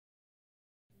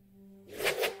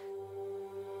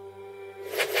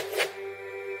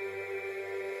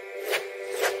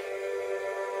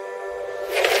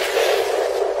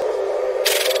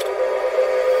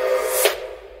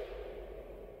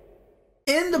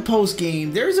post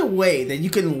game, there's a way that you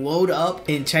can load up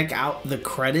and check out the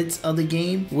credits of the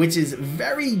game, which is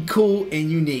very cool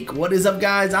and unique. What is up,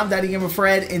 guys? I'm Daddy Gamer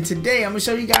Fred, and today I'm gonna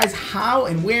show you guys how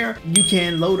and where you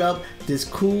can load up this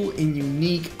cool and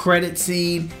unique credit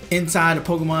scene inside of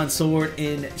Pokemon Sword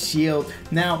and Shield.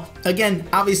 Now, again,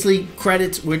 obviously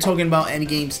credits, we're talking about end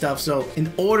game stuff, so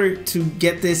in order to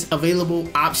get this available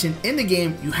option in the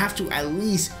game, you have to at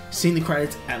least see the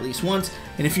credits at least once.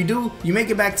 And if you do, you make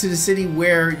it back to the city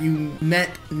where you met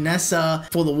Nessa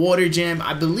for the water gym.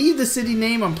 I believe the city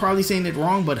name, I'm probably saying it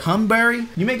wrong, but Humberry.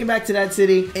 You make it back to that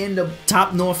city in the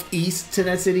top northeast to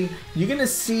that city. You're gonna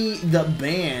see the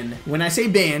band. When I say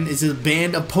band, it's a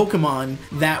band of Pokemon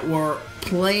that were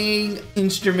playing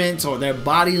instruments, or their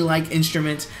body-like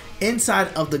instruments, inside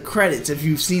of the credits, if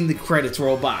you've seen the credits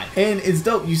roll by. And it's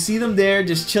dope. You see them there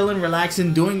just chilling,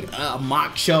 relaxing, doing a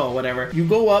mock show or whatever. You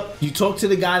go up, you talk to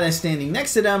the guy that's standing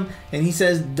next to them, and he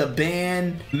says the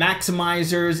band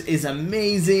Maximizers is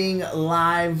amazing,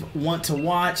 live, want to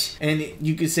watch. And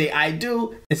you can say I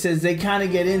do. It says they kind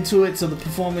of get into it, so the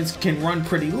performance can run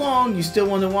pretty long. You still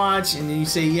want to watch, and then you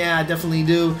say yeah, I definitely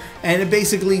do. And it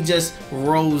basically just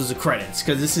rolls the credits,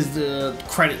 because this is the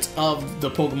credits of the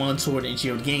Pokemon Sword and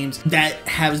Shield games that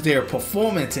has their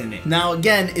performance in it. Now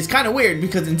again, it's kind of weird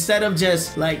because instead of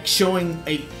just like showing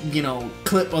a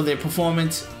clip of their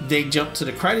performance, they jump to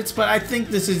the credits. But I think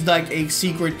this is like a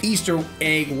secret Easter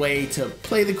egg way to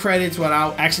play the credits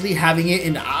without actually having it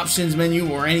in the options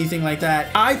menu or anything like that.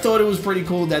 I thought it was pretty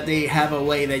cool that they have a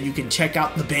way that you can check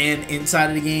out the band inside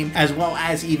of the game, as well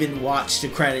as even watch the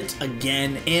credits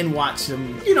again and watch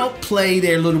them play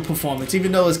their little performance,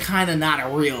 even though it's kind of not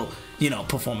a real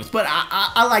performance. But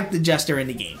I like the gesture in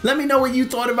the game. Let me know what you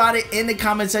thought about it in the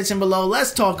comment section below.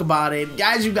 Let's talk about it.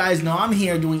 Guys, you guys know I'm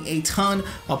here doing a ton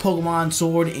of Pokemon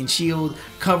Sword and Shield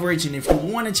coverage, and if you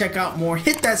want to check out more,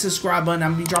 hit that subscribe button.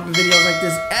 I'm gonna be dropping videos like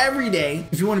this every day.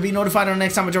 If you want to be notified on the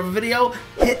next time I drop a video,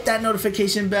 hit that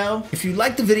notification bell. If you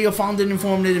like the video, found it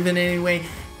informative in any way,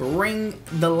 ring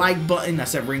the like button. I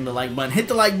said ring the like button. Hit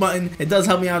the like button. It does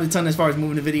help me out a ton as far as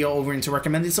moving the video over into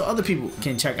recommended so other people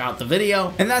can check out the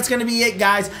video. And that's gonna be it,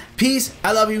 guys. Peace.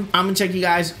 I love you. I'm gonna check you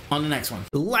guys on the next one.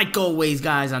 Like always,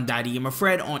 guys, I'm Daddy Gamer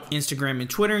Fred on Instagram and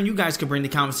Twitter, and you guys can bring the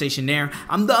conversation there.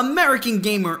 I'm the American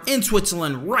gamer in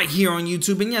Switzerland right here on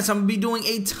YouTube, and yes, I'm gonna be doing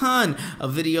a ton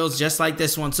of videos just like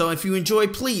this one. So if you enjoy,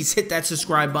 please hit that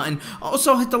subscribe button.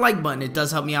 Also hit the like button. It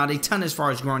does help me out a ton as far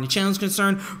as growing the channel is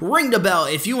concerned. Ring the bell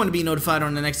if you want to be notified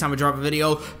on the next time I drop a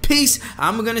video. Peace.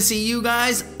 I'm gonna see you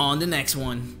guys on the next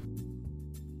one.